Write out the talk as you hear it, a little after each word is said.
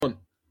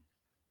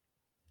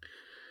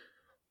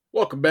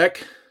Welcome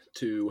back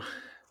to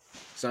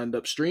Signed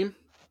Up Stream.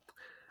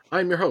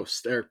 I'm your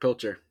host, Eric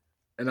Pilcher,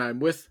 and I'm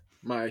with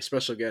my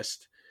special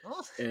guest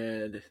Oh,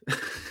 and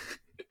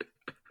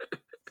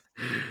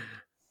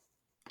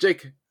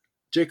Jake,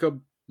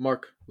 Jacob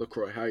Mark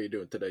LaCroix. How are you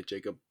doing today,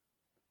 Jacob?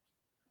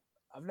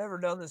 I've never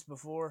done this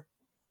before.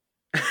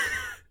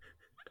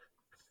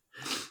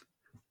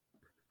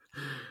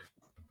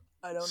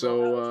 I don't know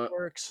So how this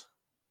works.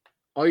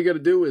 all you got to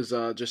do is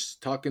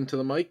just talk into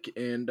the mic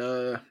and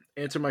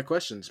answer my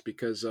questions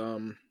because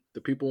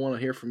the people want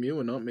to hear from you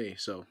and not me.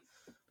 So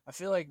I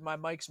feel like my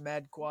mic's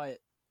mad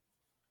quiet.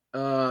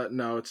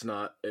 no, it's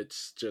not.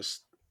 It's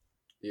just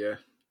yeah,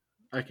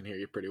 I can hear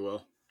you pretty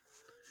well.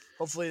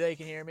 Hopefully they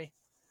can hear me,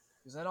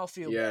 because then I'll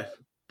feel Yeah, bad.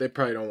 they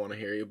probably don't want to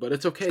hear you, but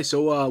it's okay.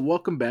 So,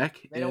 welcome back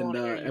They don't and want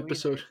to hear you either.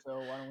 episode So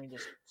why don't we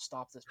just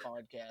stop this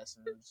podcast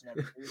and just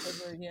never do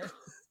this ever again?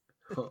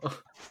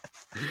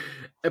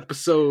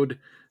 episode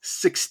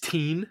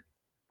 16.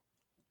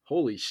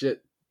 Holy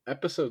shit,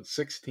 episode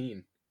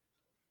 16.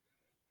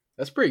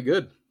 That's pretty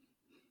good.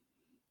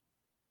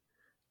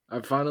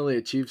 I've finally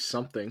achieved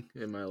something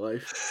in my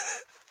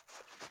life.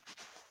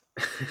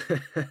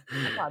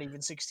 I'm not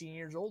even 16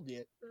 years old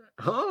yet.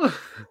 Huh?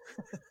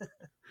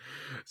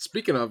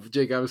 Speaking of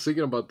Jake, I was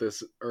thinking about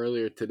this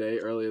earlier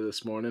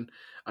this morning.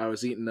 I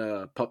was eating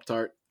a Pop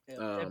Tart. Yeah,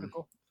 Um,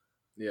 typical.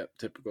 yeah,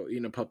 typical.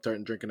 Eating a Pop Tart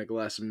and drinking a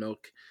glass of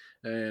milk,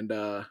 and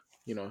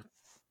you know,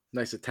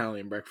 nice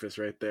Italian breakfast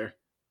right there.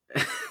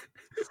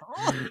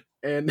 Oh,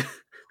 and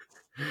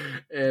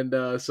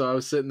so I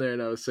was sitting there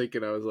and I was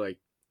thinking, I was like,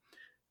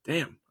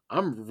 damn,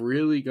 I'm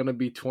really gonna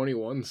be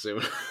 21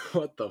 soon.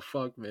 What the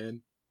fuck,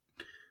 man?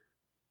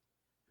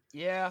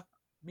 yeah,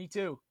 me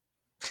too.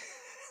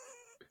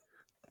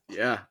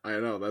 Yeah, I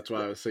know. That's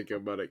why I was thinking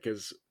about it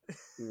because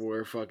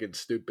we're fucking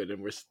stupid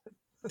and we're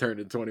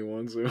turning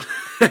 21 soon.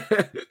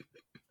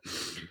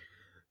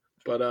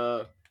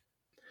 but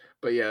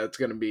but yeah, it's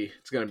gonna be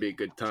a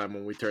good time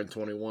when we turn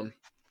 21.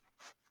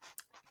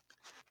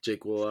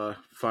 Jake will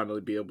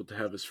finally be able to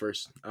have his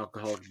first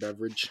alcoholic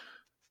beverage.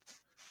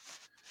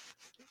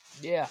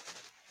 Yeah.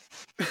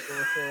 We'll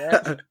say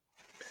that.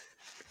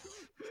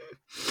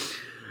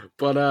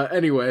 But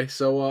anyway,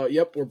 so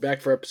yep, we're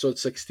back for episode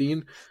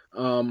 16. I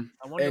wonder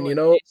And what you it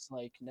know tastes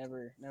like.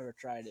 Never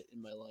tried it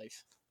in my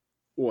life.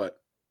 what?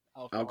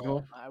 Alcohol.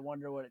 Alcohol? I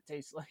wonder what it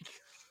tastes like.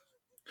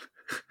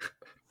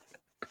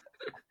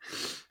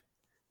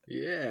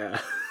 Yeah.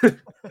 I've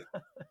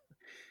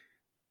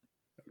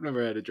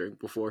never had a drink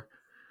before.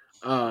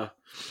 Uh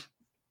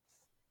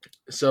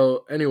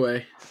so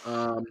anyway,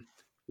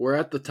 we're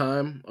at the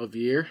time of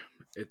year.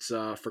 It's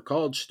for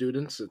college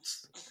students.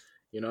 It's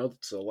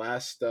the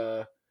last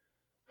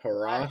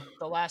hurrah.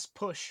 The last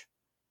push.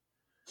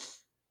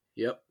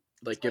 Yep,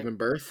 It's like like, giving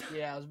birth.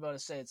 yeah, I was about to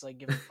say it's like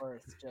giving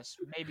birth, just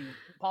maybe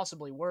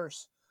possibly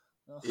worse.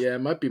 Ugh. Yeah,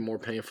 it might be more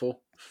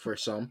painful for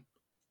some.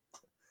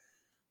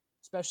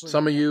 Especially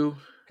Some of you,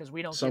 because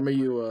we don't give some of birth.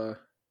 you.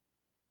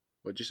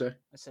 What'd you say?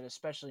 I said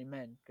especially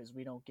men because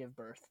we don't give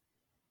birth.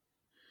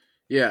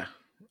 Yeah.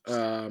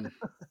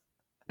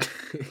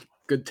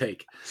 Good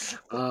take.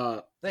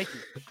 Thank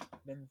you.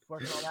 Been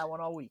working on that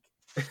one all week.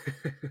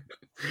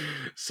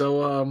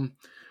 So,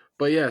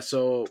 but yeah,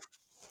 so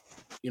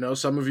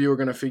some of you are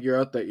gonna figure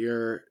out that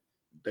you're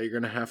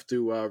gonna have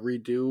to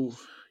redo,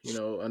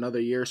 another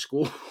year of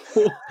school,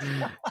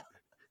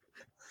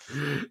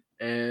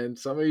 and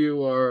some of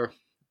you are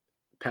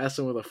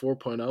passing with a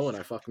 4.0, and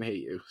I fucking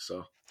hate you.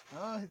 So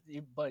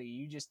Buddy,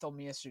 you just told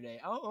me yesterday.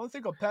 I don't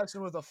think I'm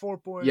passing with a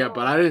 4.0. yeah,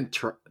 but I didn't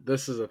try.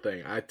 This is the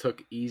thing. I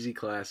took easy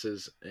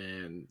classes,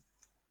 and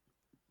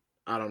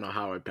I don't know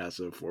how I passed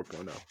with a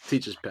 4.0.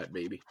 Teacher's pet,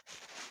 baby.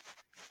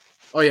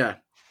 Oh yeah.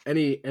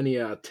 Any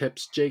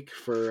tips, Jake,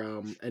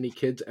 for any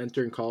kids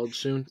entering college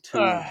soon to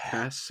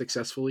pass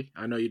successfully?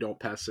 I know you don't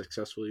pass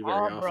successfully very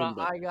Oh, bro, often,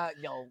 but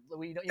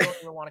you don't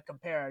even want to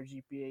compare our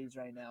GPAs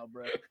right now,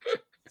 bro.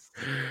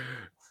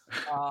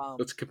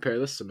 let's compare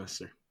this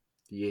semester.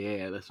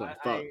 Yeah, that's what I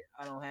thought.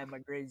 I don't have my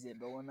grades yet,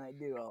 but when I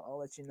do, I'll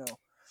let you know.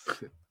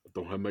 I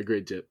don't have my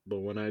grades yet, but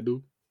when I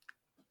do,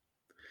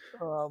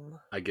 Um,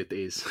 I get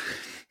A's.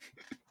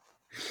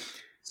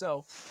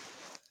 so,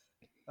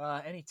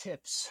 any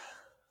tips?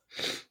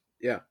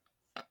 Yeah.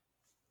 All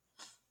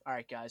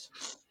right, guys.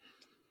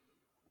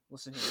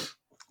 Listen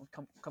here.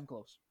 Come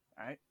close.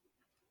 All right.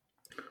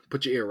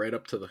 Put your ear right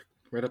up to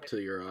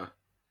your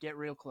Get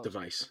real close.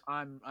 device.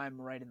 I'm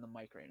right in the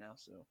mic right now,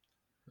 so.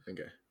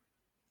 Okay.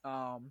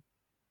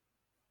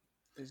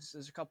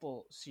 There's a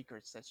couple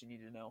secrets that you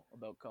need to know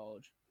about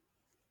college.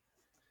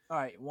 All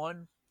right,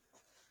 one.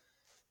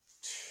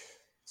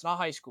 It's not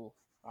high school.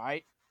 All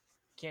right,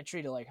 can't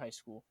treat it like high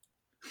school.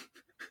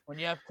 When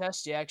you have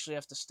tests, you actually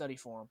have to study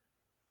for them.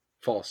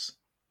 False.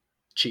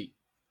 Cheat.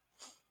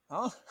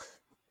 Huh?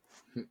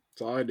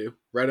 That's all I do.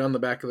 Right on the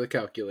back of the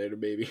calculator,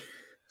 baby.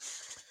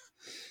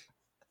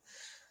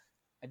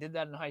 I did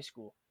that in high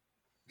school.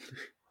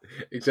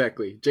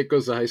 Exactly. Jake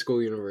goes to high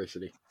school,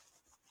 university.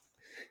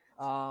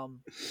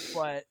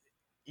 But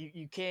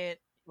you can't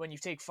when you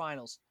take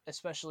finals,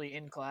 especially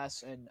in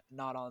class and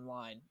not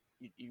online,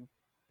 you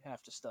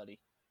have to study.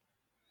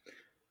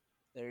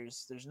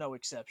 There's no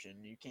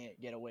exception. You can't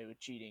get away with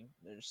cheating.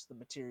 The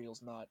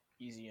material's not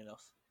easy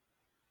enough.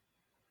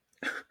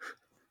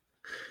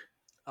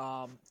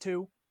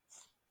 2,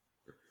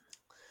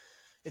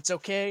 it's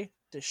okay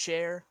to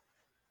share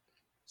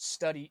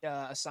study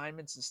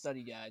assignments and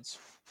study guides.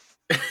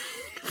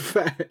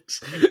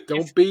 Facts.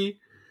 Don't be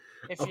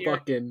If a you're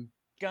fucking.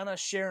 gonna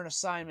share an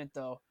assignment,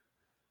 though,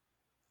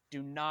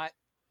 do not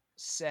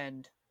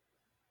send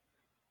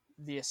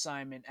the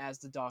assignment as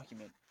the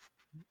document.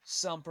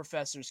 Some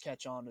professors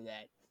catch on to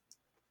that,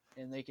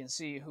 and they can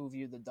see who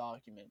viewed the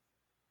document.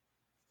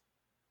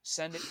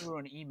 Send it through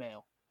an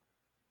email.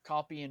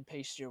 Copy and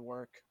paste your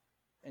work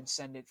and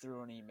send it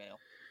through an email.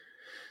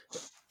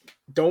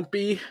 Don't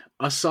be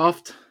a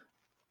soft,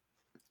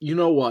 you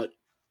know what,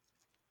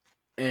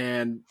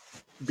 and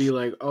be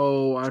like,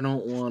 oh, I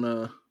don't want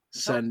to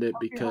send it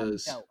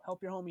because.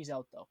 Help your homies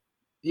out, though.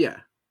 Yeah,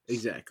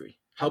 exactly.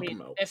 Help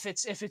them out. If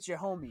it's your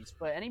homies,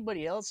 but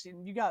anybody else,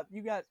 you got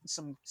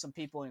some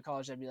people in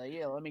college that be like,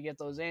 yeah, let me get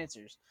those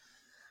answers.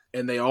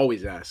 And they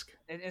always ask.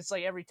 And it's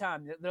like every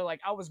time they're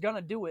like, I was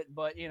gonna do it,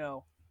 but you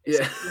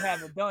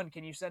have it done.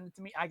 Can you send it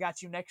to me? I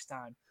got you next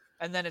time.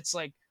 And then it's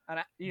like,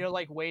 you're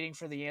like waiting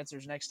for the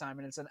answers next time,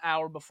 and it's an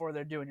hour before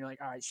they're due, and you're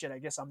like, all right, shit, I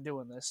guess I'm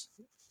doing this.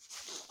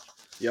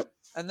 Yep.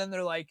 And then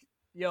they're like,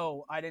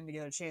 yo, I didn't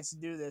get a chance to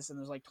do this, and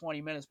there's like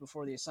 20 minutes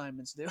before the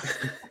assignment's due.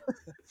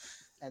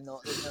 And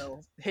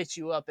they'll hit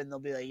you up, and they'll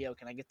be like, yo,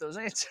 can I get those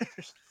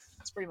answers?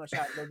 That's pretty much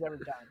how it goes every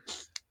time.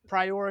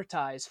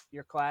 Prioritize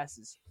your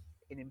classes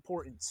in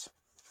importance.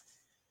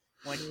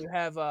 When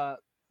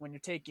you're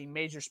taking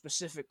major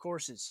specific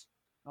courses,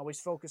 always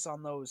focus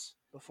on those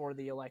before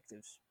the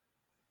electives.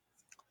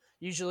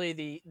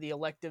 Usually the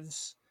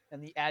electives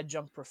and the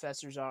adjunct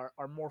professors are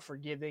more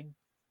forgiving,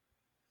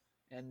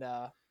 and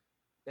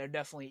they're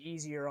definitely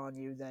easier on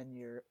you than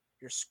your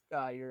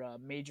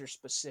major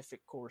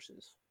specific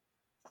courses.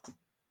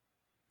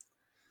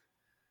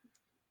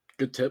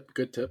 Good tip.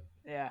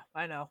 Yeah,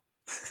 I know.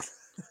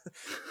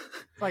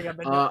 Like I've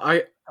been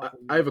I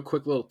have a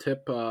quick little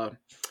tip.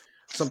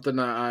 Something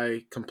that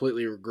I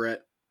completely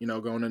regret,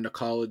 going into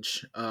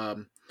college. I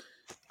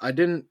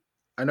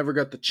never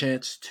got the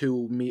chance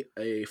to meet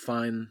a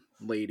fine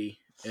lady,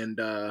 and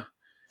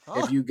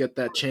if you get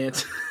that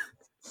chance,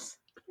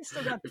 you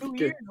still got 2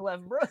 years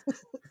left, bro.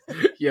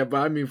 Yeah, but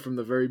I mean from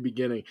the very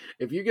beginning.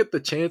 If you get the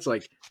chance,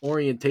 like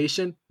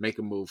orientation, make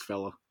a move,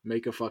 fella.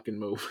 Make a fucking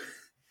move.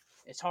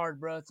 It's hard,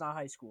 bro. It's not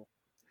high school.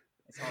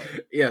 It's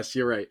hard. Yes,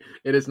 you're right.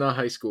 It is not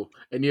high school.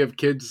 And you have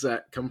kids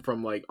that come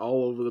from like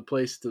all over the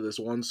place to this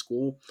one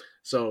school.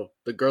 So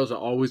the girls are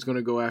always going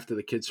to go after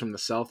the kids from the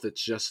South.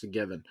 It's just a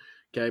given.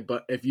 Okay.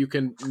 But if you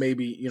can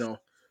maybe,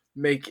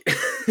 make.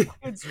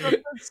 It's from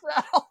the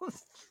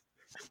South.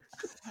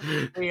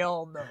 We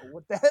all know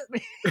what that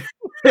means.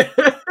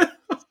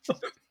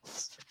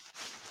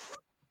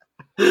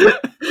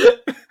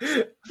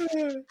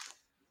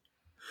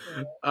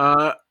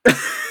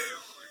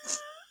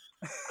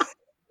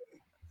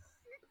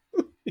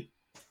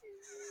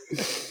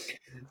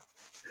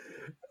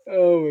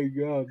 Oh my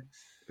god.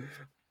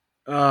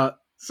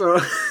 So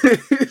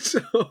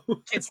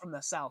kids from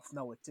the South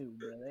know it too,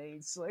 bro.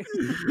 It's like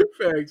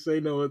facts. They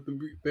know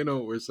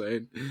what we're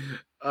saying.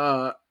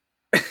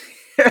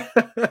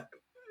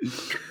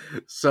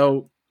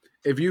 So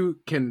if you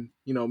can,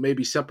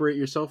 maybe separate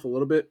yourself a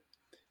little bit.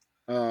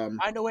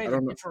 Find a way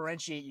to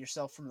differentiate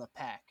yourself from the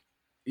pack.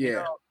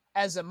 Yeah.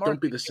 As a don't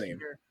be the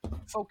same.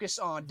 Focus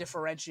on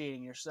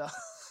differentiating yourself.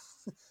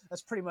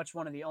 That's pretty much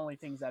one of the only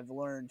things I've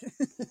learned.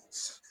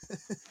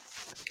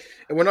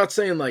 And we're not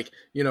saying like,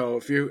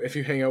 if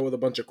you hang out with a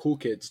bunch of cool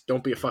kids,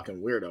 don't be a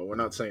fucking weirdo. We're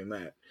not saying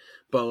that.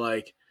 But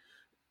like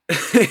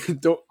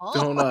don't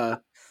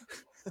what?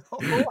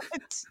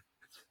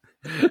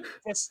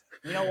 Just,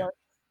 you know what?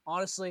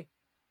 Honestly,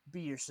 be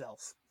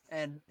yourself.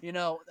 And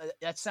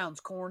that sounds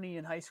corny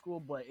in high school,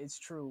 but it's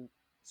true.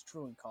 It's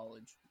true in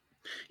college.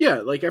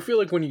 Yeah, like I feel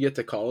like when you get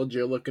to college,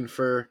 you're looking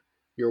for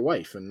your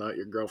wife and not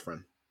your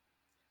girlfriend.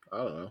 I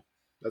don't know.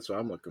 That's what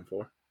I'm looking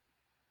for.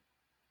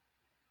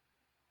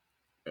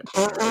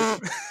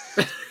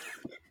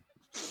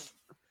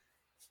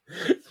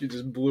 You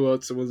just blew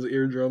out someone's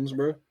eardrums,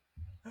 bro.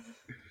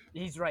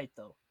 He's right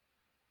though.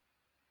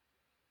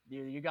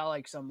 You got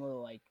like some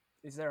little like.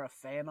 Is there a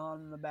fan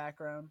on in the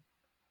background?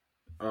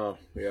 Oh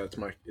yeah,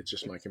 it's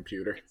just my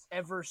computer. It's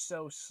ever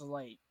so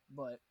slight,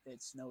 but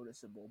it's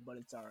noticeable. But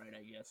it's all right,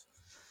 I guess.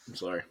 I'm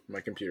sorry,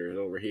 my computer is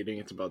overheating.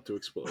 It's about to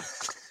explode.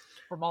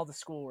 From all the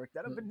schoolwork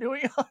that I've been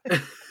doing on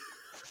it.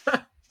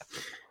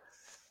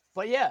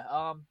 But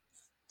yeah,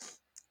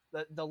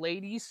 the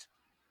ladies,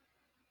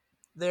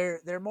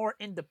 they're more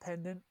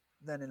independent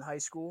than in high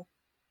school,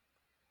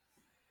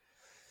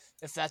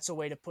 if that's a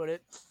way to put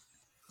it.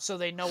 So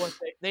they know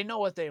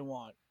what they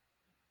want.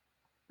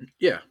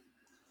 Yeah.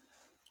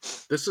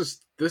 This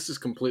is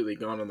completely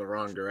gone in the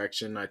wrong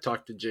direction. I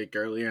talked to Jake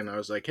earlier and I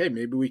was like, hey,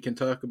 maybe we can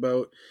talk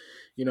about,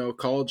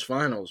 college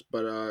finals.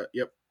 But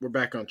yep, we're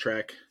back on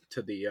track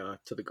to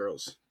the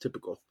girls.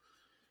 Typical.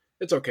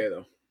 It's okay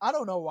though. I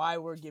don't know why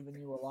we're giving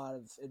you a lot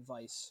of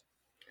advice.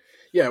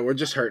 Yeah, we're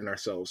just hurting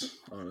ourselves,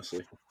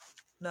 honestly.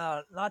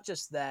 No, not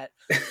just that.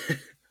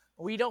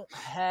 We don't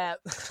have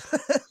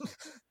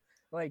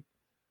like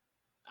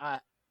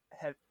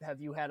have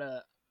you had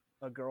a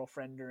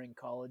girlfriend during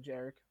college,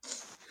 Eric?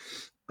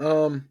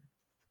 I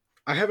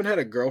haven't had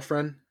a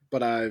girlfriend,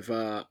 but I've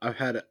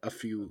had a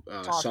few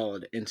Talk,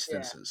 solid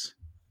instances.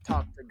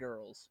 talk to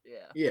girls,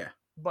 yeah. Yeah.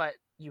 But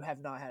you have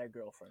not had a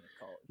girlfriend in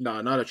college.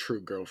 No, not a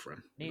true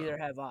girlfriend. Neither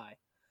have I.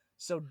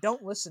 So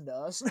don't listen to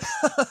us.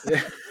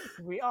 Yeah.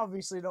 We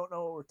obviously don't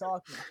know what we're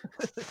talking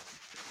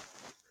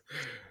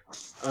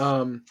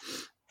about.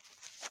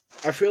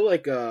 I feel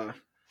like I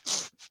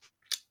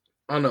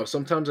don't know.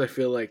 Sometimes I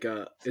feel like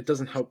it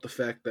doesn't help the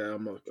fact that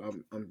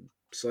I'm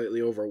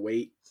slightly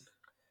overweight.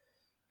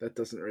 That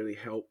doesn't really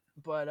help.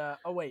 But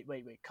wait.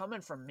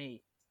 Coming from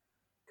me,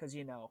 because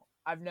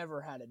I've never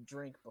had a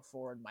drink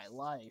before in my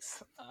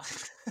life.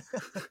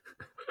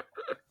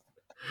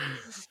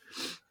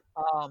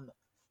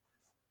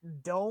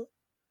 Don't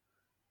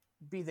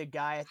be the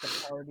guy at the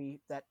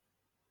party that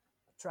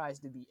tries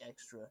to be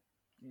extra.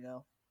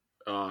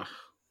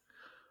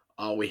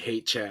 Oh, we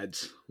hate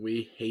Chads.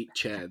 We hate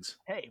Chads.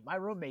 Hey, my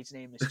roommate's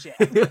name is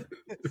Chad.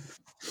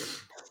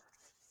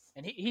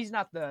 And he's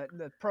not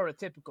the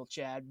prototypical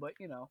Chad, but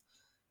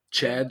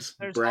Chads,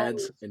 there's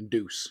Brads, always... and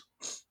Deuce.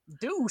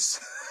 Deuce?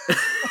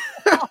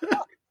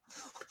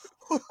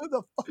 Who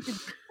the fucking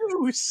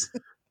Deuce?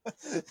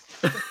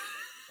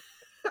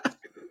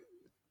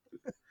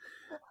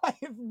 I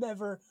have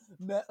never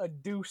met a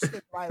Deuce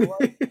in my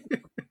life.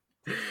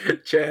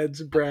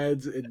 Chads,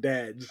 Brads, and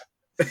Dads.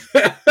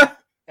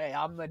 Hey,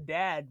 I'm the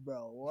dad,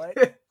 bro.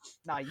 What?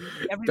 Nah,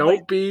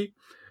 don't be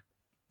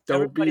the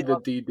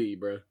DD,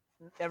 bro.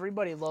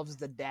 Everybody loves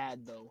the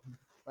dad, though.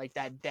 Like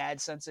that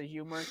dad sense of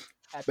humor.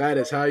 That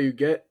is how you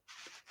get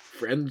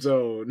friend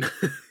zone.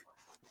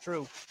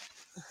 True.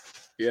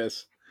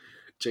 Yes,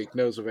 Jake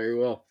knows very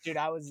well. Dude,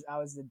 I was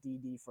the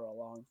DD for a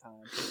long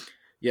time.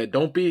 Yeah,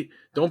 don't be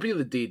the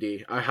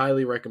DD. I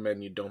highly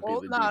recommend you don't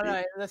be the DD.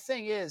 No. The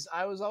thing is,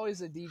 I was always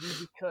the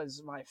DD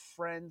because my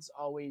friends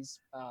always,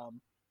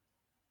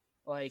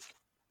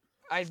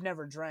 I've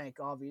never drank,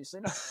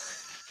 obviously.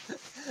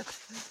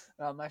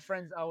 My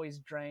friends always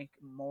drank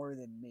more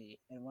than me,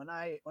 and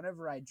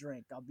whenever I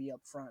drink, I'll be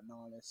upfront and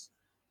honest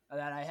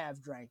that I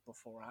have drank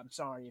before. I'm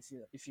sorry if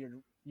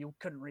you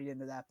couldn't read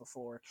into that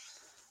before.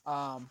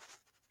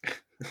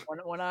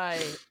 When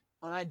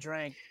I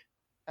drank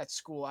at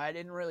school, I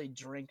didn't really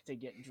drink to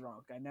get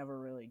drunk. I never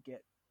really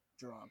get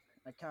drunk.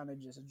 I kind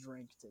of just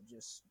drink to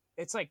just.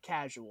 It's like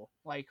casual,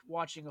 like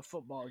watching a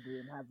football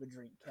game, have a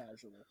drink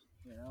casual.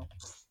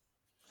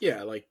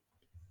 Yeah, I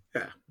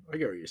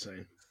get what you're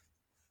saying.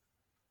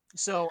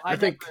 So I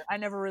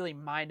never really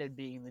minded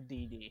being the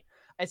DD.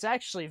 It's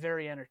actually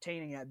very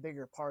entertaining at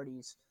bigger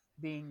parties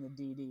being the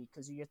DD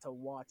because you get to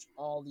watch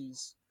all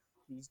these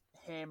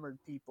hammered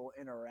people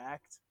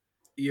interact.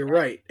 You're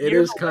right. It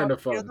is kind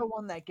of fun. You're the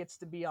one that gets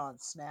to be on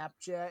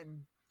Snapchat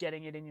and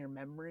getting it in your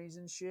memories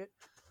and shit.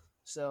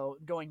 So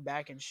going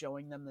back and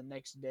showing them the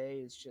next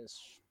day is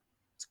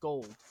it's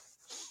gold.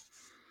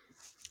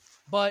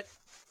 But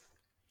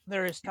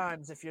there is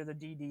times if you're the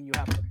DD, you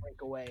have to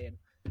break away and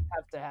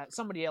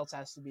somebody else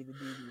has to be the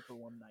DD for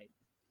one night.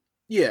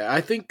 Yeah,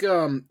 I think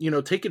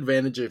take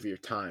advantage of your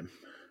time.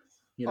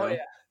 Oh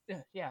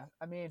yeah.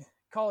 I mean,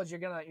 college, you're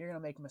gonna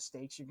make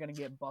mistakes. You're gonna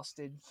get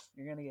busted.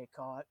 You're gonna get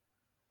caught.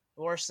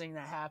 The worst thing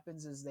that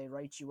happens is they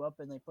write you up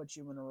and they put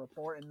you in a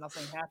report and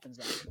nothing happens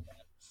after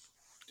that.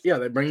 Yeah,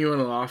 they bring you in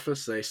an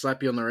office, they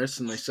slap you on the wrist,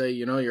 and they say,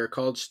 you're a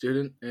college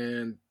student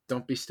and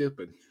don't be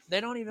stupid.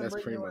 They don't even. That's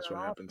bring pretty you much in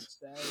what happens.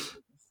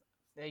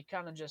 They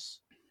kind of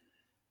just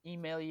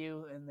email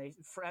you, and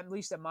at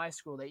least at my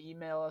school, they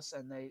email us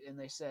and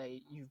they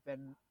say you've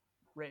been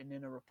written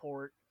in a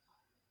report.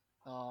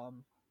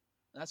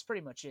 That's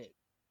pretty much it.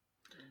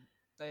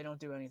 They don't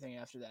do anything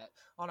after that.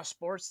 On a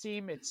sports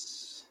team,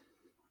 it's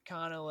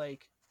kind of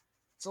like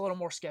it's a little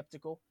more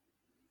skeptical.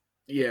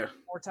 Yeah.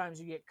 More times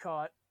you get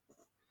caught,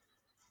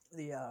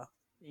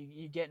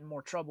 you get in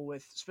more trouble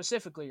with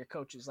specifically your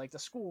coaches. Like the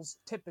schools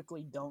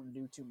typically don't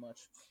do too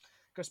much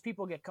because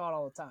people get caught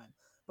all the time.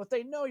 But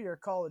they know you're a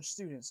college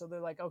student, so they're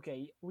like,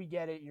 okay, we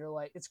get it. You're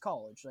like, it's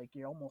college. Like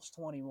you're almost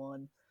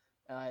 21.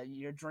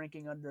 You're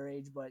drinking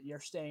underage, but you're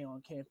staying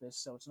on campus,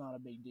 so it's not a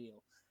big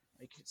deal.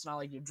 Like it's not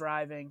like you're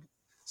driving,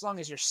 as long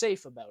as you're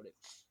safe about it.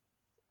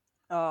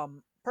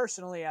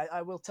 Personally,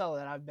 I will tell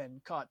that I've been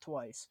caught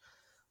twice.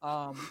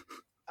 I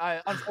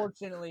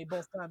unfortunately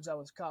both times I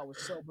was caught was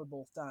sober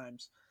both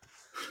times,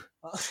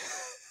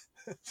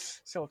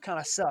 so it kind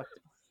of sucked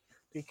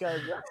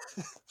because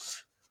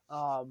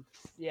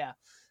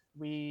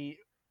we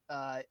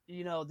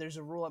there's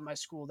a rule at my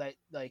school that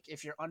like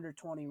if you're under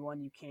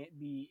 21 you can't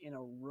be in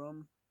a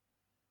room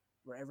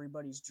where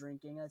everybody's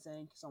drinking. I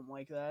think something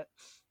like that.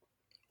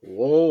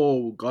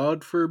 Whoa,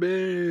 God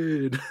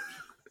forbid.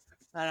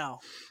 I know.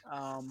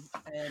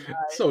 And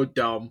so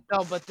dumb.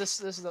 No, but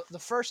this is the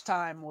first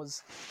time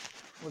was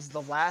was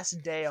the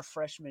last day of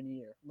freshman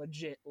year.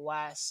 Legit,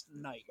 last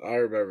night. I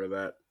remember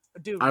that.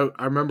 Dude. I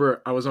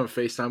remember I was on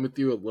FaceTime with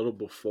you a little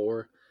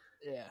before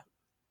Yeah.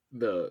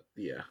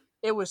 yeah.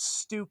 It was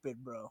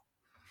stupid, bro.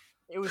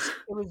 It was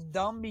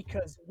dumb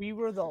because we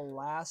were the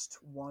last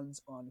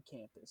ones on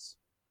campus.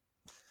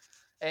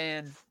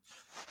 And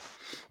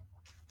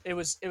it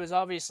was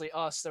obviously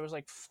us. There was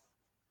like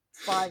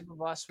 5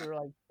 of us. We were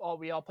like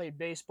we all played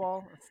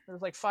baseball. There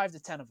was like 5 to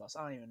 10 of us.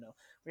 I don't even know.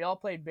 We all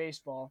played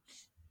baseball.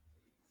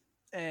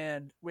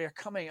 And we are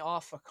coming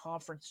off a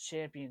conference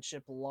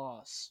championship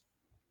loss.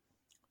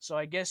 So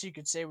I guess you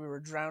could say we were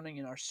drowning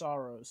in our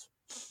sorrows.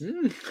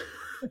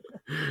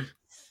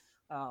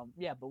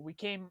 Yeah, but we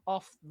came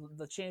off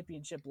the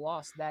championship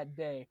loss that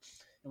day,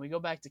 and we go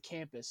back to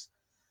campus,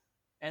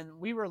 and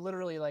we were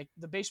literally like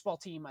the baseball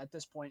team at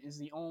this point is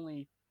the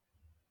only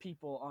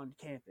people on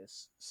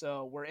campus.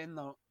 So we're in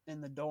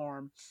the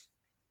dorm,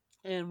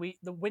 and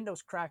the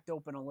windows cracked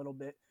open a little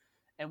bit,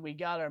 and we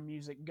got our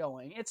music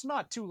going. It's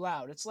not too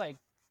loud. It's like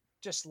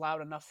just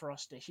loud enough for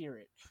us to hear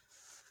it.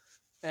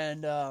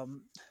 And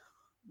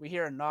we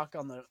hear a knock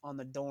on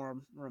the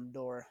dorm room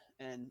door,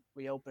 and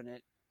we open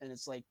it, and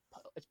it's like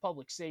it's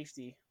public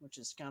safety, which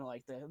is kind of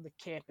like the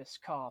campus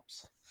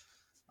cops.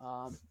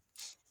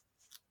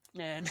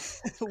 And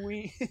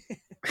we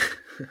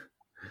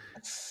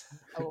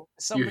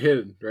you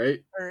hid,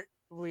 right?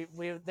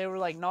 They were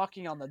like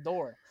knocking on the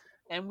door,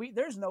 and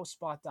there's no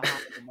spot to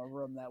hide in the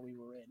room that we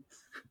were in.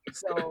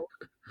 So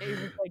it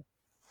was like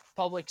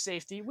public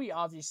safety. We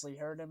obviously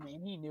heard him,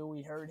 and he knew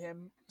we heard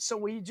him, so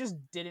we just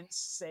didn't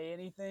say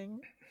anything.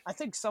 I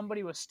think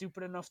somebody was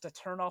stupid enough to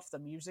turn off the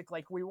music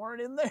like we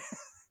weren't in there.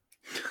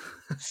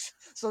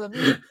 So the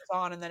music was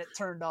on, and then it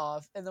turned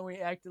off, and then we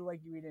acted like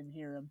we didn't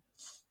hear him.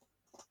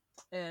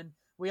 And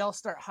we all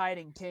start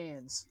hiding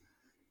cans,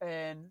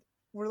 and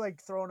we're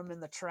like throwing them in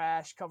the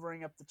trash,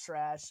 covering up the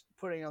trash,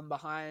 putting them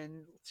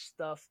behind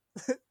stuff.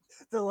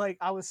 They're like,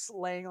 I was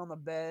laying on the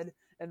bed,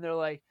 and they're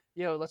like,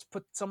 yo, let's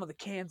put some of the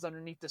cans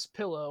underneath this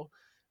pillow.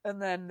 And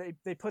then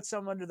they put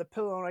some under the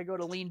pillow, and I go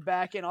to lean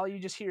back, and all you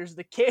just hear is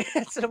the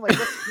cans. And I'm like,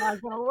 that's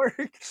not going to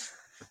work.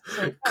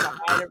 So we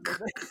kind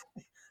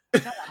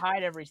of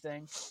hide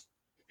everything.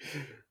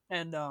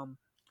 And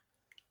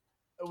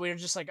we were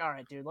just like, all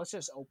right, dude, let's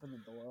just open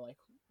the door. Like,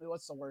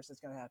 what's the worst that's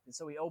going to happen?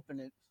 So we open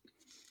it.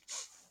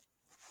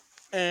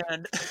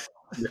 And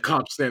the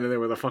cop's standing there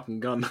with a fucking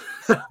gun.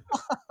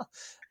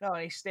 No,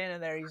 he's standing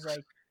there. He's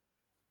like,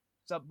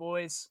 what's up,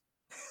 boys?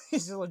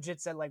 He's legit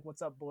said, like,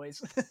 what's up,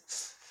 boys?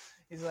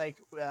 He's like,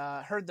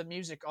 heard the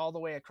music all the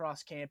way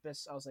across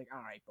campus. I was like,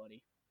 all right,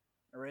 buddy.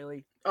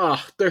 Really?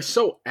 Oh, they're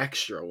so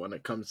extra when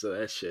it comes to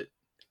that shit.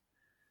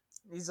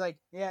 He's like,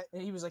 yeah.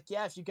 And he was like,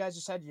 yeah, if you guys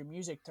just had your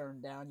music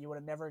turned down, you would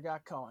have never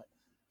got caught.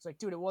 It's like,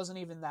 dude, it wasn't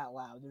even that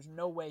loud. There's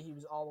no way he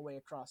was all the way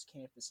across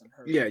campus and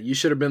heard it. Yeah, you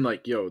should have been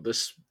like, yo,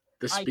 this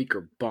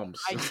speaker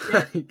bumps.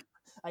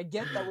 I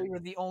get that we were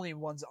the only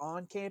ones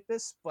on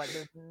campus, but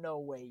there's no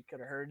way he could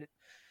have heard it.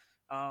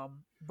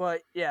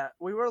 But yeah,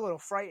 we were a little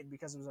frightened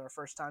because it was our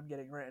first time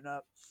getting written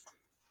up.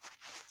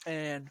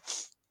 And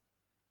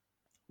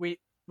we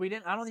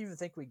didn't, I don't even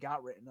think we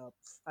got written up.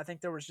 I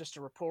think there was just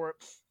a report.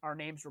 Our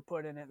names were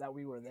put in it that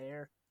we were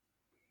there.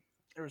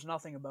 There was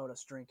nothing about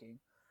us drinking.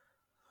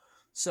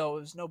 So it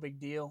was no big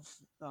deal.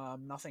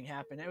 Nothing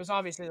happened. It was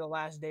obviously the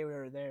last day we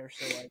were there.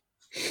 So like,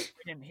 we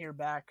didn't hear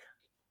back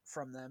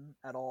from them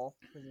at all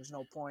because there's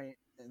no point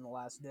in the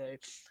last day.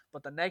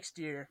 But the next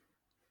year,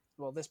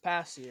 well, this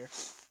past year,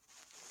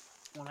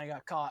 when I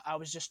got caught, I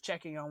was just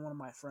checking on one of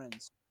my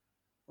friends.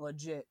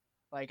 Legit.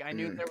 Like, I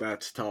knew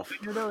that's tough.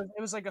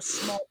 It was like a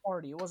small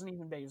party. It wasn't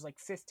even big. It was like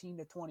 15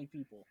 to 20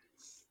 people.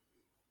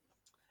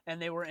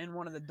 And they were in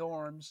one of the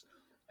dorms,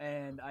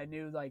 and I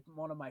knew, like,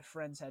 one of my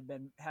friends had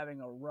been having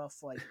a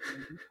rough, like,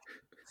 week.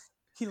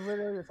 He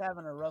literally was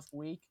having a rough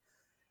week.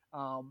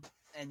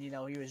 And, you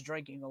know, he was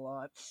drinking a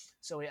lot.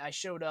 So I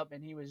showed up,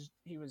 and he was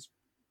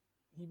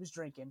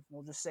drinking.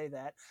 We'll just say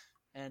that.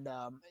 And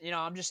you know,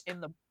 I'm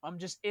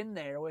just in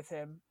there with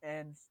him,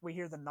 and we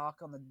hear the knock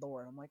on the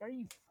door. I'm like, "Are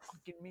you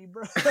fucking me,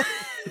 bro?"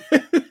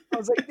 I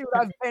was like, "Dude,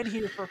 I've been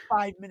here for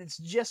 5 minutes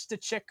just to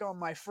check on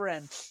my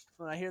friend."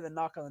 When I hear the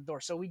knock on the door,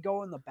 so we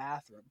go in the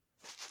bathroom,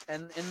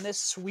 and in this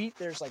suite,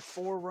 there's like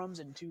 4 rooms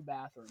and 2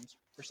 bathrooms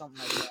or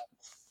something like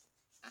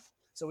that.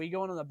 So we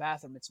go into the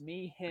bathroom. It's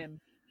me,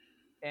 him,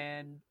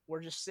 and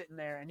we're just sitting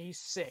there, and he's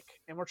sick,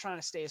 and we're trying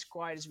to stay as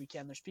quiet as we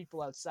can. There's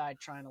people outside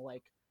trying to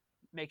like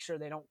make sure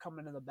they don't come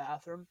into the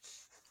bathroom.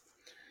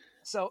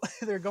 So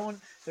they're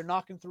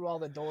knocking through all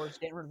the doors,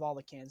 getting rid of all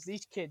the cans.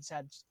 These kids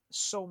had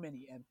so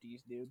many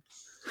empties, dude.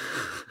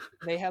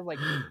 They had like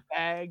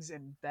bags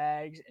and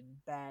bags and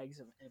bags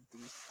of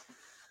empties.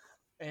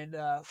 And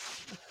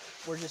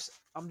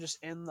I'm just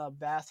in the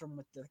bathroom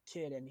with the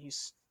kid, and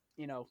he's,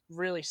 you know,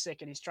 really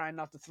sick, and he's trying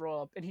not to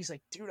throw up. And he's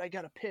like, dude, I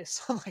gotta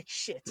piss. I'm like,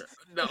 shit.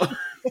 No.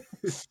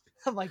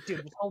 I'm like,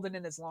 dude, just hold it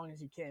in as long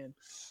as you can.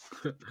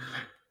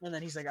 And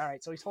then he's like, all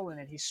right. So he's holding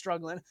it. He's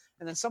struggling.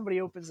 And then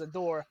somebody opens the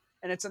door,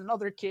 and it's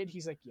another kid.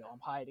 He's like, "Yo, I'm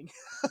hiding."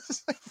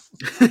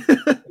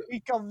 He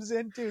comes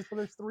in too. So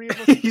there's three of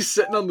us. He's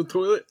sitting on the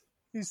toilet.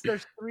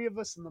 There's three of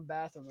us in the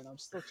bathroom, and I'm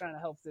still trying to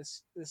help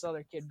this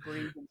other kid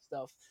breathe and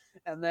stuff.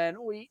 And then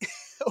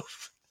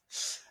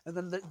and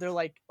then they're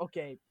like,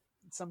 okay.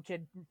 Some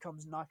kid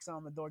comes, knocks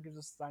on the door, gives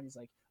us a sign. He's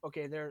like,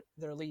 okay, they're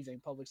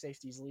leaving. Public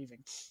safety's leaving.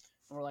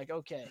 And we're like,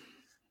 okay.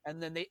 And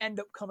then they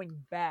end up coming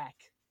back.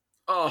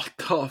 Oh,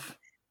 tough.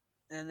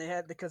 And they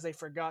had, because they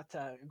forgot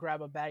to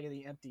grab a bag of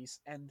the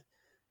empties. And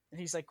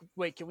he's like,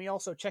 wait, can we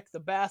also check the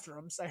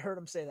bathrooms? I heard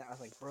him say that. I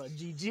was like, bro,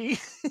 GG.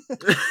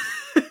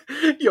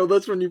 Yo,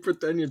 that's when you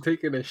pretend you're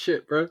taking a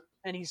shit, bro.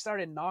 And he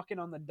started knocking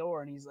on the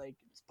door, and he's like,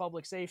 it's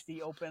public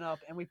safety, open up.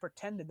 And we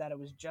pretended that it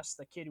was just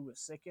the kid who was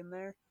sick in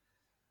there.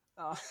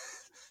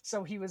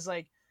 So he was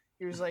like,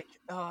 1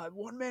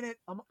 minute,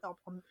 I'm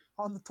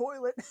on the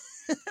toilet.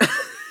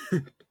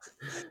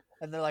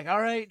 And they're like,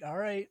 all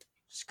right,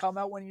 just come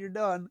out when you're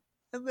done.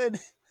 And then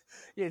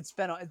yeah, it's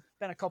been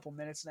a couple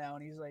minutes now,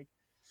 and he's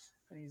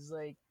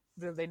like,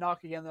 they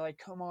knock again. They're like,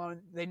 come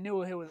on. They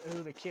knew who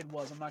the kid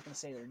was. I'm not gonna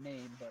say their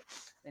name, but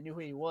they knew who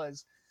he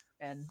was.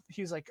 And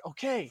he was like,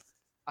 okay,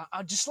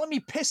 I'll just let me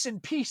piss in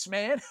peace,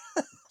 man.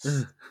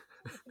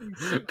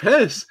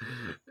 Piss.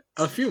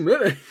 A few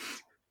minutes.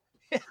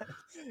 Yeah.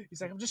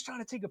 He's like, I'm just trying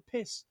to take a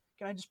piss.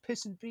 Can I just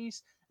piss in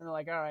peace? And they're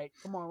like, all right,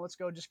 come on, let's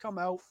go. Just come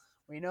out.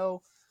 We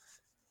know.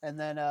 And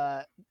then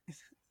I'm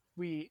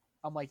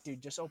like,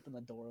 dude, just open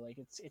the door. Like,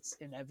 it's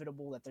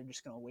inevitable that they're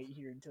just gonna wait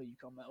here until you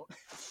come out.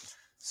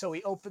 So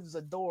he opens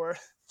the door,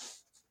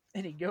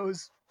 and he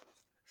goes,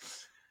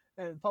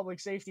 and public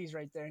safety's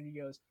right there, and he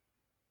goes,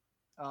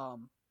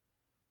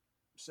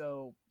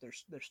 so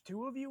there's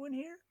two of you in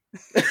here?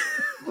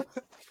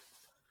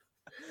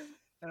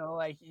 And I'm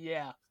like,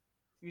 yeah.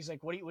 He's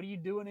like, what are you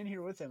doing in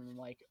here with him? I'm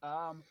like,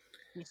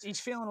 he's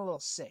feeling a little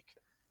sick.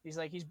 He's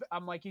like,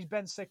 I'm like, he's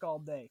been sick all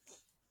day.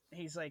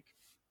 He's like,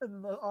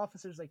 and the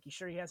officer's like, you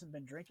sure he hasn't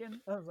been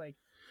drinking? I was like,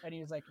 and he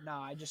was like,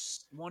 nah, I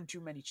just one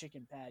too many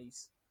chicken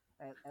patties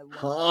at lunch.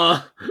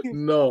 Huh?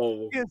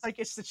 No. It's like,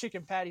 it's the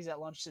chicken patties at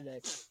lunch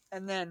today.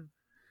 And then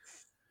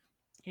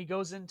he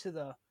goes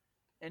into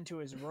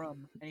his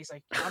room, and he's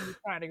like, I'm just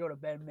trying to go to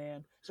bed,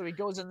 man. So he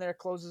goes in there,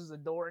 closes the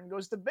door, and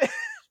goes to bed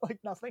like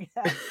nothing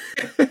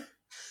happened.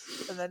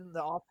 And then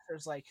the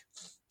officer's like,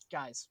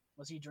 guys,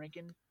 was he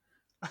drinking?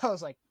 I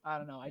was like, I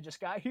don't know. I just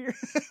got here.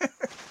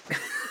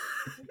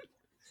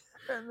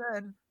 And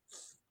then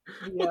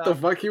what the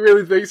fuck? He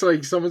really thinks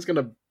like someone's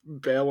gonna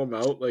bail him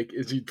out? Like,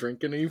 is he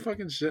drinking? Are you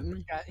fucking shitting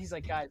me? He's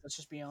like, guys, let's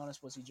just be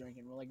honest. Was he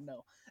drinking? We're like,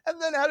 no. And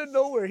then out of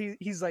nowhere,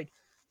 he's like,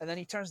 and then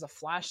he turns the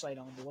flashlight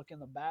on to look in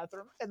the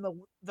bathroom, and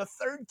the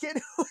third kid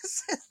who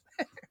was in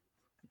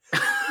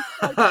there.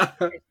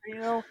 Like, you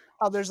know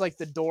how there's like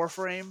the door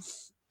frame?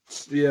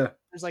 Yeah.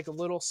 There's like a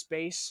little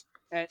space,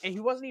 and he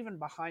wasn't even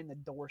behind the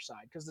door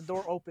side, because the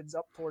door opens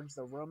up towards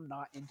the room,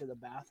 not into the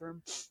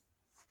bathroom.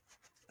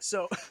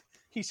 So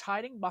he's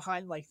hiding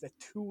behind like the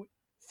 2,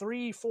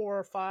 3,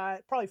 4,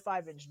 5, probably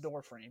 5-inch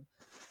door frame,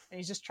 and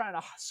he's just trying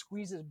to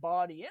squeeze his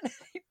body in.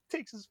 He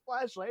takes his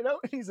flashlight out,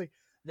 and he's like,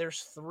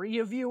 there's 3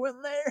 of you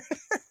in there.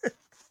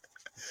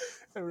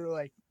 And we were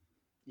like,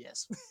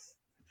 yes.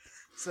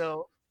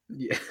 So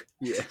yeah,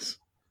 yes.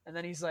 And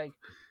then he's like,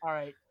 all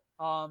right,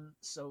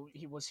 so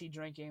was he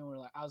drinking?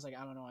 I was like,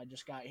 I don't know, I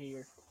just got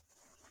here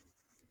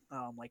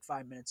like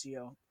 5 minutes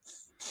ago.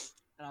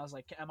 And I was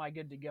like, am I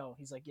good to go?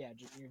 He's like, yeah,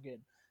 you're good.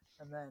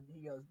 And then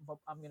he goes, but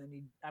I'm gonna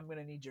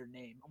need your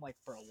name. I'm like,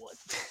 bro, what?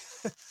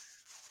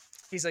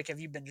 He's like, have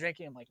you been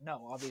drinking? I'm like,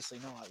 no, obviously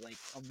not. Like,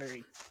 I'm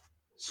very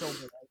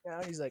sober right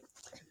now. He's like,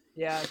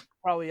 yeah,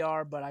 probably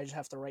are, but I just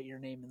have to write your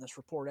name in this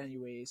report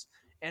anyways.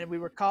 And we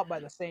were caught by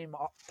the same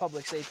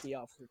public safety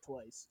officer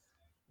twice,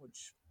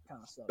 which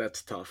kind of sucks.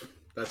 That's tough.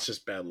 That's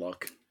just bad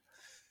luck.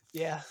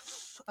 Yeah,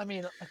 I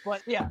mean,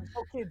 but yeah,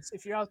 so kids,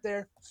 if you're out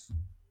there,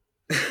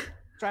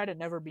 try to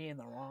never be in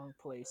the wrong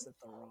place at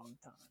the wrong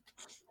time.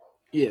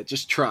 Yeah,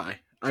 just try.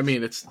 I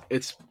mean, it's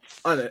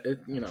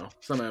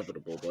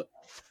inevitable, but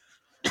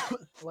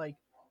like,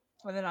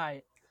 and then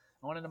I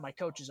went into my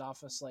coach's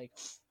office like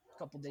a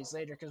couple days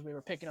later because we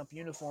were picking up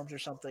uniforms or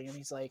something, and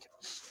he's like,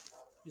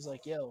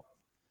 yo,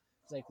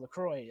 he's like,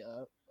 LaCroix,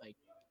 like,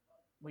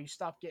 will you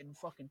stop getting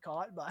fucking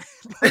caught by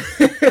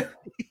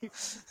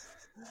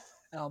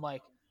And I'm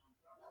like,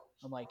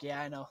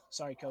 yeah, I know.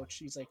 Sorry, coach.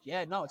 He's like,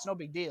 yeah, no, it's no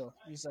big deal.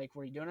 He's like,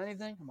 were you doing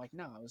anything? I'm like,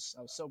 no, I was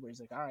sober.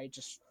 He's like, all right,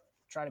 just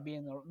try to be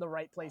in the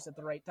right place at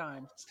the right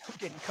time. Stop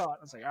getting caught.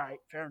 I was like, all right,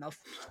 fair enough.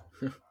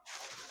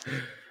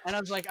 And I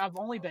was like, I've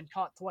only been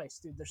caught twice,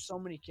 dude. There's so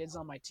many kids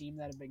on my team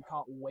that have been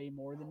caught way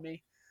more than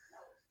me.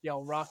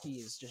 Yo, Rocky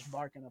is just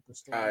barking up the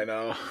storm. I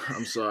know.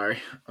 I'm sorry.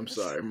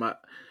 My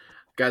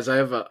guys, I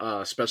have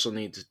a special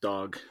needs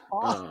dog.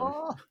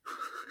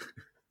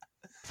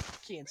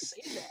 Can't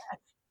say that.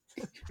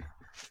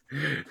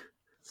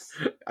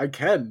 I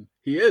can.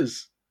 He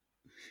is.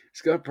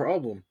 He's got a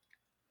problem.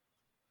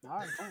 All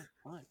right,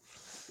 fine.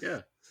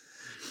 Yeah.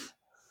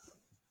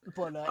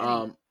 But anyway,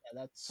 yeah,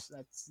 that's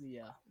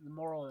the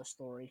moral of the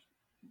story.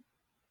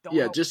 Don't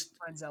Yeah, help just,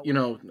 friends out. you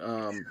know,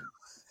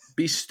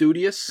 be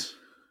studious.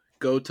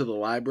 Go to the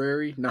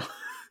library. No.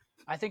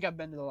 I think I've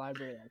been to the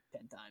library like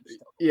 10 times.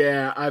 Still.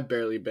 Yeah, I've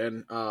barely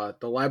been. The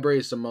library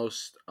is the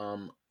most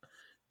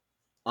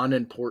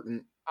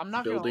unimportant I'm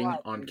not gonna building lie,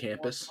 on dude.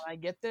 campus. When I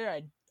get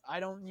there, I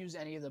don't use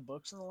any of the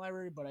books in the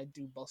library, but I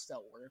do bust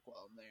out work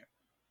while I'm there.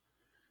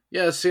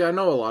 Yeah, see, I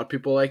know a lot of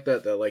people like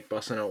that like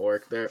busting out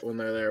work there when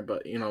they're there,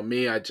 but you know,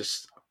 me, I'd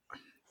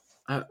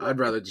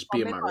rather just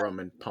be in my room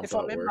and pump If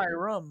I'm out in work. my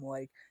room,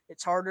 like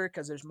it's harder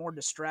because there's more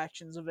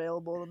distractions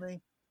available to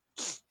me.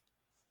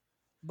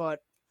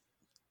 But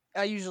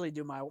I usually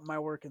do my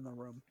work in the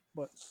room.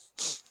 But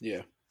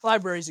Yeah.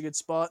 library's a good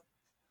spot.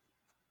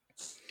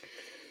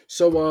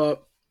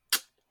 So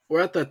we're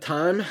at that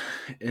time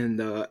in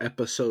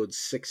episode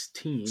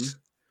 16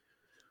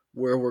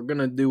 where we're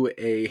gonna do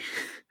a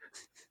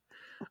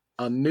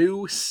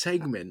new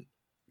segment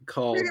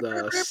called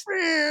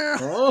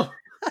oh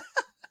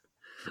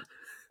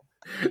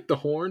the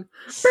horn.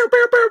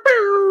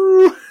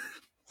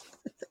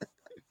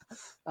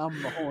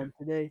 I'm the horn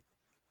today.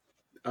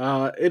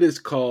 It is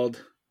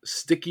called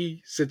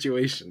Sticky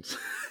Situations.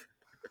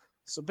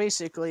 So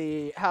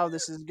basically, how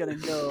this is gonna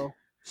go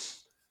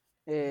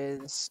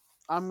is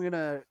I'm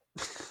gonna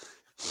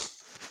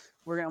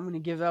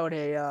give out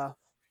a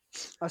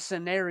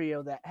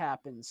scenario that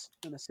happens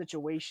in a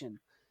situation,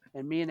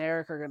 and me and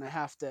Eric are gonna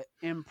have to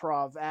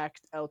improv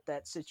act out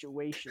that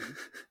situation.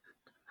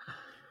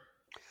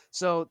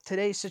 So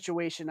today's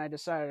situation, I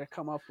decided to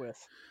come up with.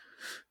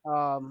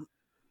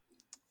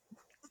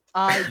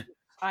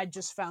 I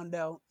just found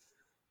out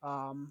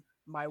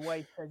my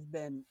wife has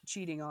been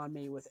cheating on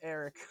me with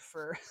Eric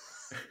for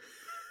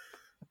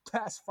the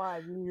past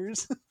 5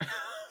 years.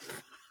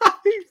 5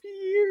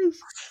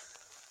 years.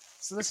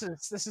 So this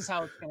is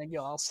how it's gonna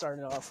go. I'll start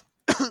it off.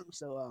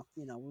 So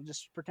we'll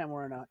just pretend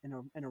we're in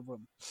a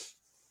room.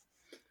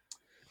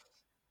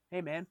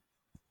 Hey man,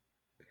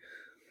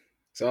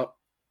 What's up?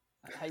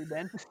 how you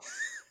been?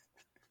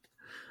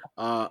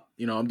 I'm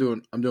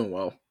doing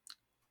well.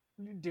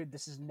 Dude,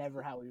 this is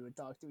never how we would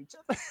talk to each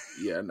other.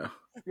 Yeah, no.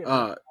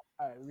 All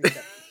right,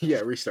 restart. Yeah,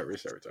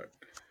 restart.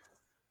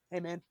 Hey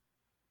man,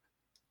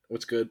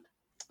 What's good?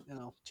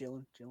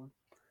 Chilling.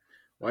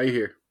 Why are you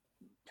here?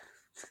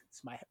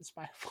 It's my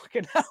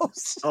fucking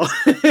house. Oh,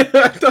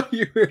 I thought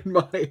you were in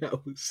my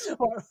house.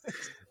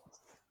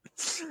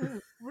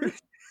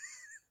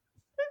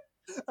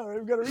 All right,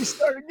 we're gonna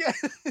restart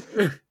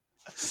again.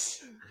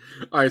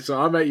 All right,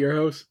 so I'm at your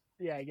house.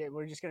 Yeah,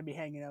 we're just gonna be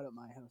hanging out at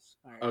my house.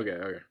 All right. Okay.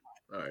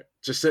 All right.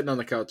 Just sitting on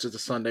the couch. It's a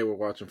Sunday. We're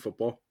watching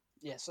football.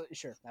 Yeah, so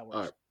sure that works.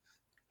 All right.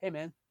 Hey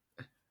man,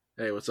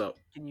 Hey, what's up?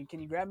 can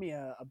you grab me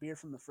a beer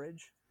from the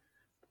fridge?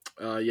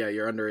 Yeah,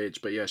 you're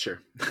underage, but yeah,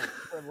 sure.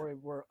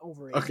 We're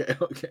over. Okay.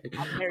 All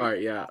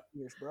right, yeah.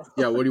 Years, bro.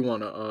 Yeah, what do you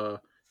want?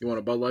 You want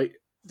a Bud Light?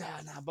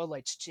 Nah, Bud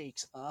Light's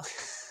cheeks.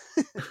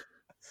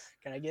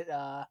 Can I get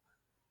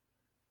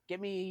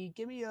me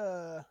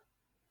a?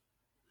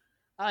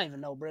 I don't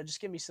even know, bro.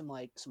 Just give me some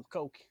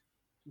Coke,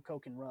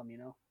 and rum.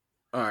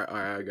 All right,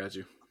 I got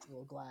you. A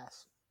little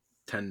glass.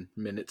 10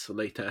 minutes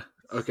later.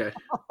 Okay.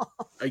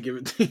 I give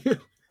it to you.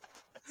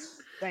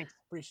 Thanks,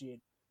 appreciate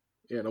it.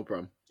 Yeah, no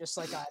problem. Just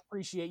like I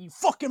appreciate you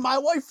fucking my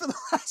wife for the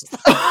last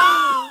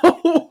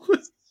 5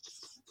 years.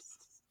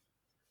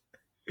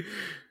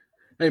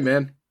 Hey,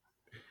 man.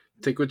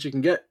 Take what you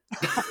can get.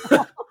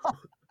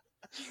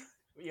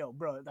 Yo,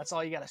 bro, that's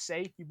all you gotta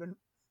say?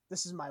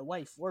 This is my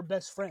wife. We're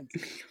best friends.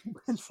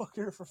 I've been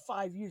fucking her for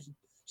 5 years.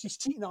 She's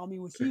cheating on me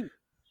with you,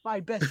 my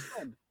best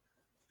friend.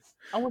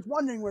 I was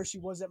wondering where she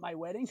was at my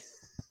wedding.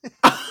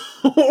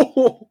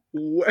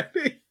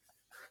 Wedding?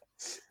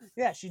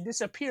 Yeah, she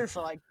disappeared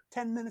for like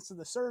 10 minutes of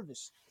the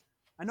service.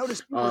 I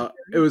noticed.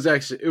 It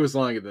was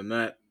longer than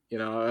that.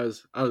 I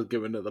was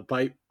giving her the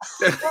pipe.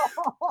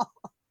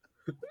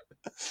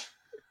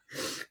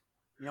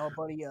 You know what,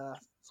 buddy?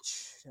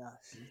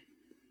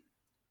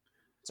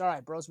 It's all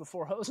right, bros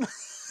before hoes.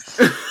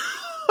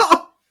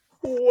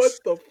 What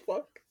the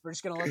fuck? We're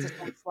just gonna let this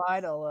one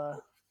slide.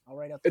 I'll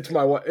write up. It's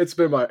my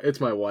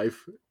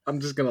wife. I'm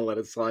just gonna let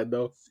it slide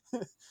though.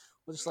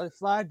 We'll just let it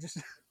slide.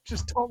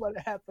 Just don't let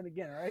it happen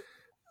again, all right?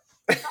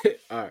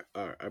 All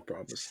right, I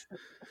promise.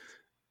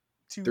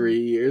 2 3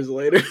 years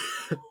later.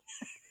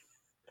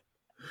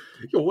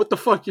 Yo, what the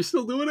fuck? You're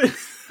still doing it?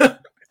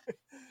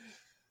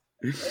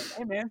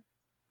 Hey, man.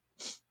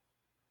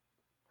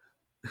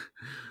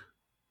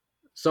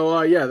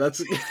 So yeah,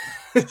 that's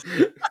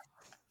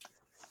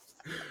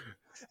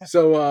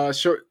so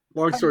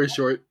long story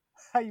short,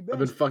 How you been? I've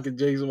been fucking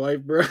Jake's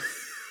wife, bro.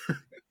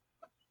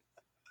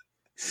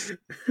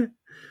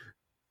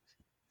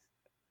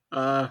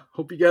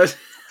 Hope you guys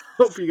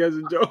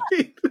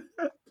enjoyed.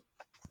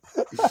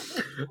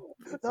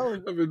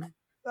 That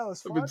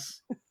was fun.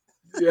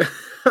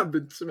 I've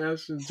been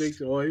smashing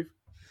Jake's wife.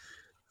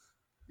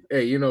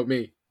 Hey, you know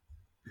me.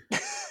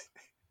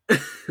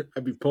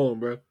 I'd be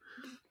pulling, bro.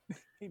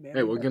 Hey, man,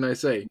 Hey, what can I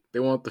say? They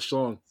want the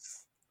song.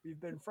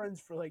 We've been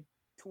friends for like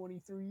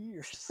 23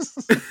 years.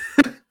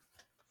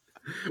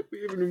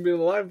 We've haven't even been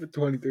alive for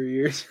 23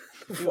 years.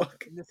 Dude,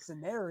 Fuck. in this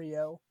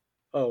scenario,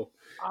 Oh,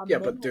 I'm yeah,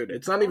 but dude,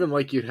 it's not even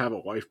like you'd have a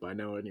wife by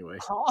now anyway.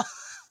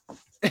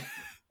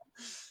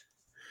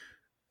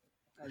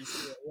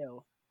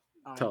 Yo,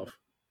 Tough.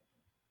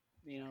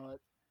 You know what?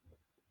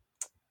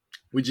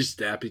 We just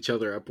dap each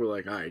other up. We're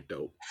like, all right,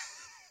 dope.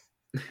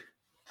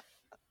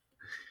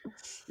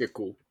 You're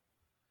cool.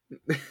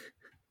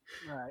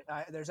 All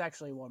right, there's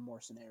actually one more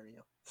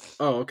scenario.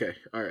 Oh, okay.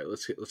 All right,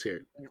 let's hear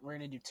it. We're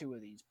gonna do 2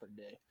 of these per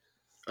day.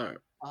 All right.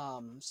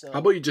 So how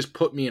about you just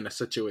put me in a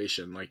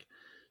situation? Like,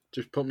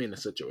 just put me in a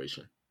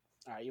situation.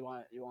 All right, you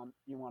want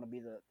to be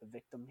the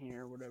victim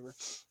here or whatever?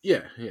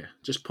 Yeah.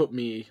 Just put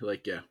me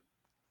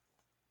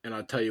and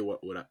I'll tell you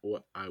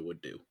what I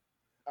would do.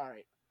 All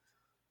right.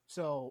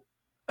 So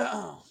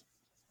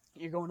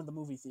you're going to the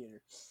movie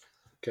theater.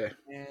 Okay.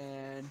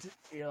 And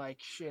you're like,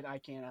 shit,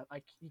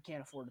 he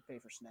can't afford to pay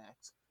for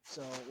snacks.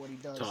 So what he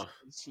does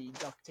is he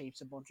duct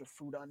tapes a bunch of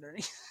food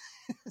underneath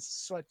his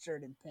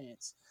sweatshirt and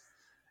pants.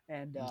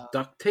 And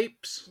duct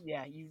tapes?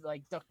 Yeah, you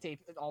like duct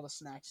tape all the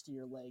snacks to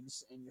your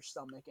legs and your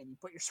stomach, and you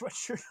put your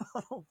sweatshirt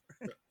on over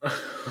it.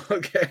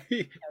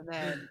 Okay.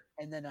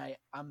 And then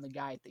I'm the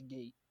guy at the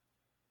gate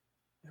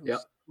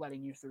who's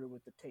letting you through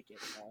with the ticket.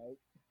 All right.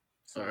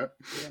 So all right.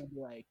 you're gonna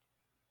be like,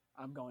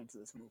 I'm going to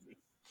this movie.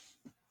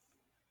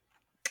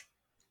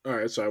 All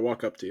right, so I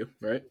walk up to you,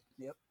 right?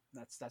 Yep,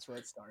 that's where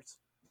it starts.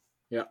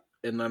 Yeah,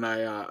 and then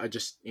I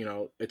just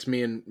it's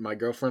me and my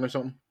girlfriend or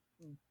something.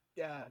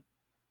 Yeah,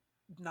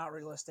 not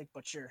realistic,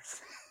 but sure.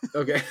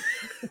 Okay.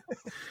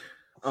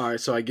 All right,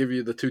 so I give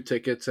you the 2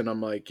 tickets, and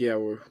I'm like, yeah,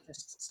 we're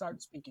just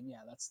start speaking.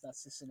 Yeah, that's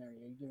the scenario.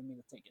 You're giving me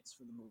the tickets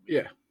for the movie.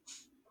 Yeah.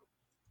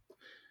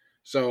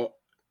 So,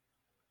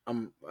 I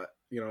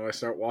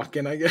start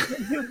walking. I guess.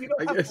 You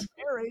don't have to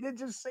narrate it.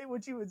 Just say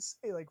what you would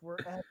say. Like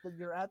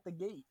you're at the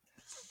gate.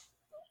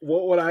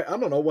 What would I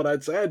don't know what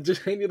I'd say. I'd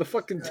just hand you the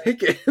fucking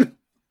ticket.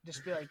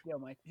 Just be like, yo,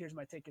 here's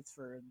my tickets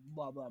for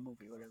blah blah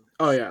movie, whatever.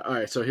 Oh yeah, all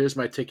right. So here's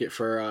my ticket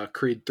for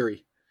Creed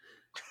 3.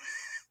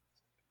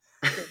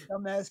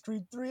 Dumbass,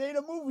 Creed 3 ain't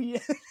a movie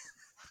yet.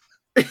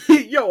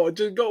 Yo,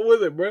 just go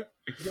with it, bro.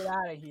 Get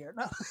out of here.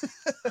 No.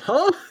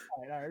 Huh?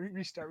 All right,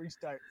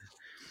 restart.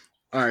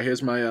 All right,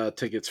 here's my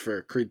tickets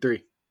for Creed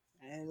 3.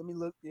 And let me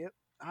look. Yep.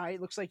 All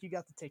right, looks like you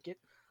got the ticket.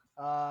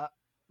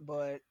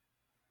 But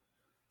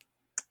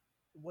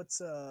what's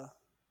that?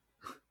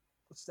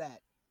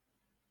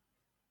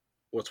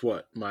 What's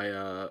what?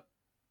 My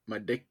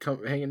dick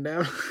hanging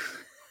down?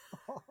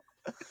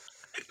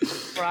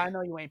 Bro, I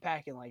know you ain't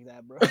packing like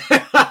that, bro.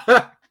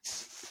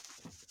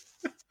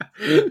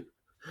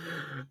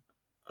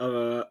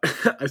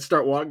 I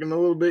start walking a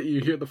little bit.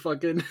 You hear the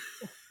fucking.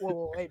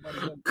 Whoa, hey,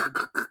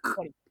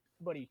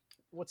 buddy.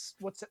 What's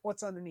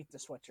underneath the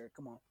sweatshirt?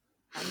 Come on.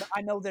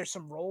 I know there's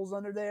some rolls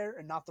under there,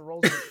 and not the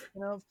rolls you're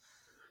thinking of,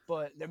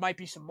 but there might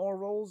be some more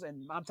rolls,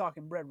 and I'm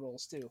talking bread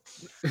rolls too.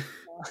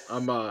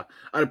 I'd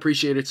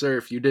appreciate it, sir,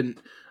 if you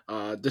didn't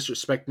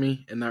disrespect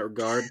me in that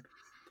regard,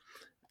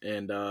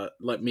 and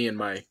let me and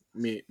my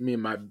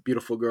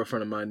beautiful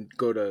girlfriend of mine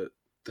go to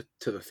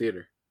the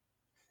theater.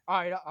 All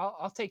right,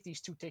 I'll take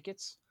these 2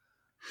 tickets.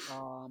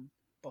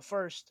 But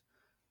first,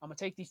 I'm gonna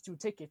take these 2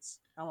 tickets.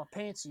 I'm gonna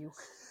pants you.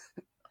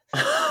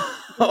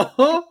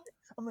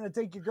 I'm gonna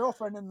take your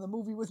girlfriend in the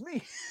movie with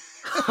me.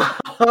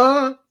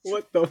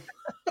 What the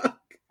fuck?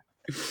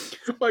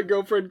 My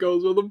girlfriend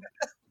goes with him.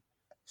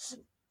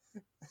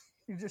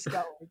 You just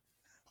got like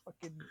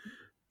fucking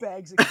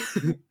bags of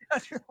cookies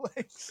on your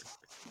legs.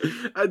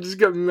 I just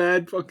got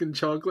mad fucking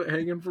chocolate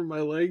hanging from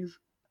my legs.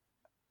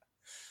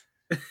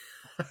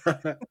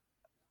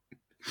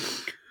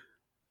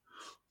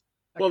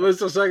 Well, this is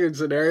the second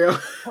scenario.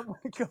 I'm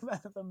gonna come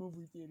out of the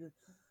movie theater.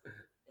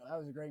 Yo, that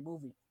was a great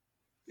movie.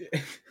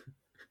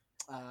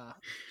 What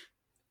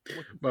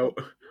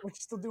you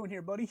still doing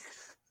here, buddy?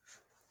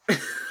 I'm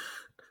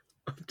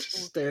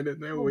just standing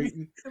there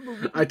waiting.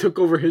 I took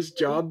over his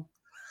job.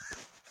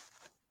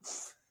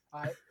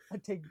 I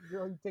take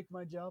you take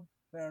my job.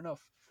 Fair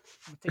enough.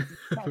 Take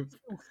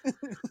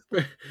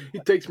he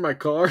takes my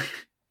car.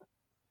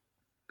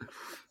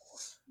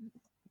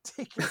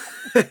 Take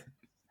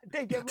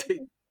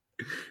everything.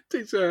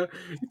 He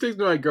takes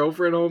my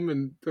girlfriend home,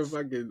 and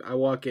I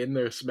walk in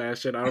there,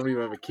 smash it. I don't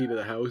even have a key to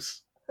the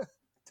house.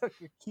 Took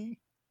your key.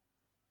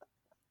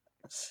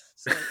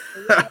 So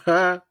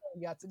what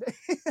you got today?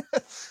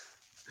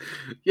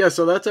 Yeah,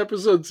 so that's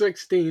episode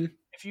 16.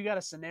 If you got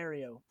a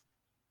scenario,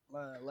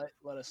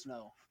 let us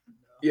know.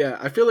 Yeah,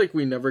 I feel like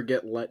we never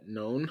get let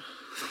known.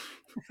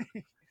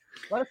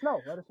 Let us know.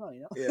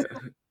 You know.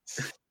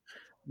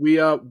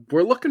 Yeah.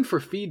 We're looking for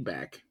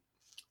feedback.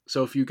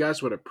 So if you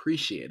guys would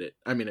appreciate it,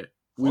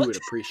 we would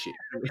appreciate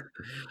it.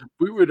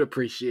 We would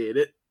appreciate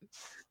it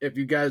if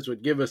you guys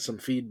would give us some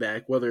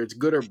feedback, whether it's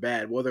good or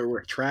bad, whether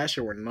we're trash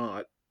or we're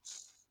not.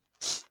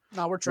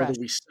 No, we're trash. Whether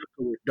we suck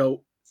or we're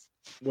dope,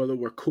 whether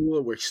we're cool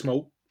or we're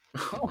smoke.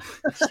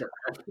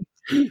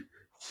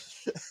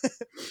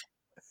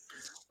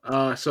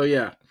 So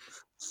yeah.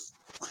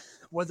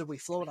 Whether we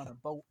float on a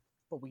boat,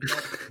 but we don't,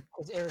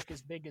 because Eric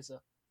is big as a.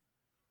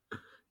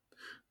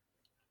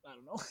 I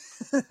don't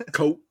know.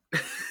 Coat.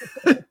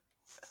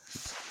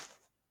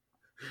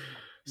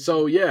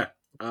 So yeah,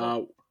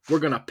 we're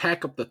gonna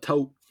pack up the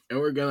tote and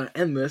we're gonna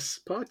end this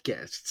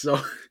podcast. So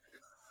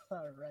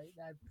All right,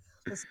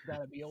 this has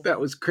gotta be over. that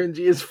was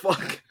cringy as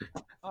fuck.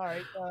 All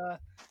right,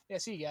 yeah.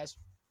 See you guys.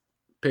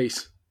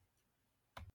 Peace.